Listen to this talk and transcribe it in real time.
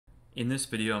In this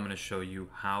video, I'm going to show you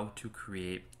how to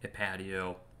create a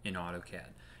patio in AutoCAD.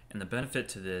 And the benefit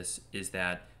to this is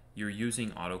that you're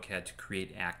using AutoCAD to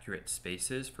create accurate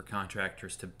spaces for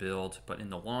contractors to build, but in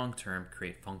the long term,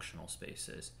 create functional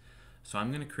spaces. So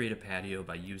I'm going to create a patio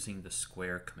by using the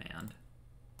square command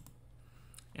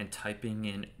and typing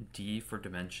in D for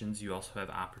dimensions. You also have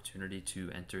opportunity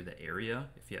to enter the area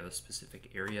if you have a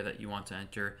specific area that you want to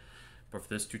enter. But for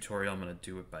this tutorial, I'm going to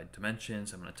do it by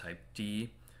dimensions. I'm going to type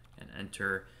D and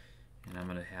enter, and I'm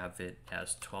going to have it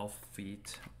as 12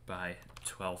 feet by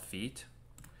 12 feet.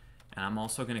 And I'm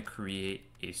also going to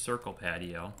create a circle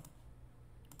patio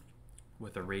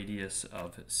with a radius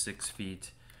of 6 feet,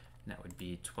 and that would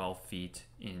be 12 feet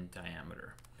in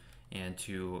diameter. And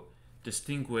to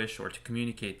distinguish or to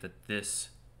communicate that this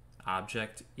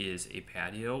object is a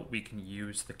patio, we can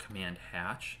use the command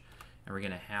hatch, and we're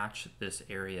going to hatch this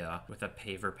area with a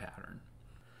paver pattern.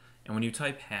 And when you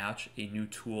type hatch, a new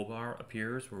toolbar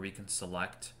appears where we can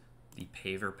select the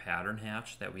paver pattern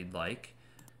hatch that we'd like.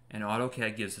 And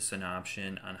AutoCAD gives us an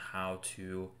option on how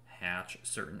to hatch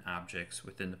certain objects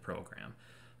within the program.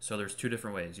 So there's two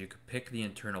different ways. You could pick the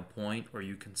internal point or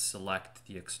you can select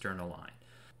the external line.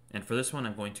 And for this one,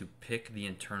 I'm going to pick the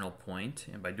internal point.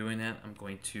 And by doing that, I'm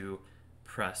going to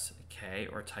press K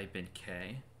or type in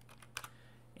K.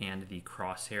 And the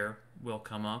crosshair will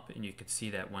come up, and you can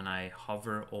see that when I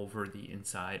hover over the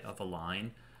inside of a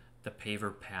line, the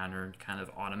paver pattern kind of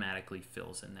automatically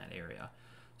fills in that area.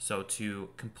 So to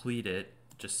complete it,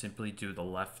 just simply do the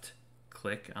left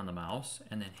click on the mouse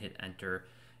and then hit enter,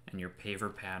 and your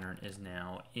paver pattern is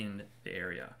now in the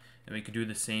area. And we could do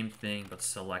the same thing but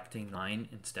selecting line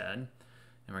instead. And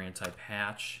we're going to type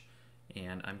hatch,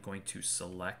 and I'm going to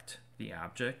select the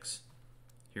objects.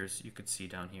 You can see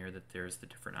down here that there's the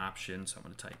different options. So I'm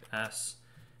going to type S,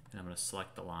 and I'm going to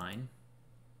select the line.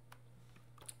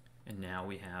 And now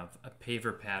we have a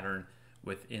paver pattern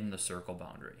within the circle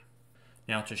boundary.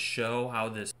 Now to show how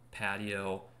this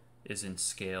patio is in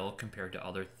scale compared to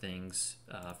other things,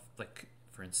 like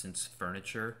for instance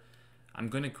furniture, I'm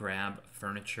going to grab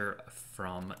furniture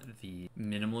from the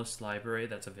minimalist library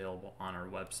that's available on our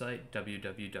website,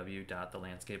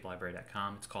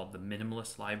 www.thelandscapelibrary.com. It's called the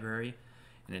minimalist library,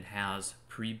 and it has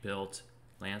pre-built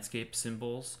landscape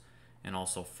symbols and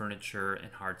also furniture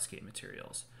and hardscape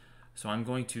materials. So I'm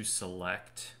going to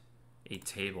select a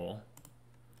table,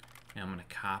 and I'm going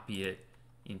to copy it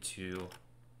into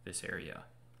this area,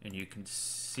 and you can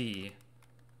see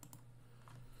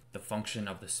the function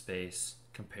of the space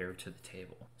compared to the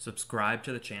table. Subscribe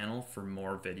to the channel for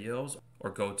more videos, or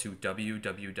go to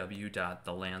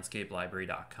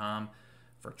www.thelandscapelibrary.com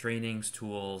for trainings,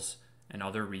 tools, and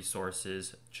other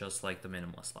resources just like the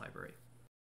minimalist library.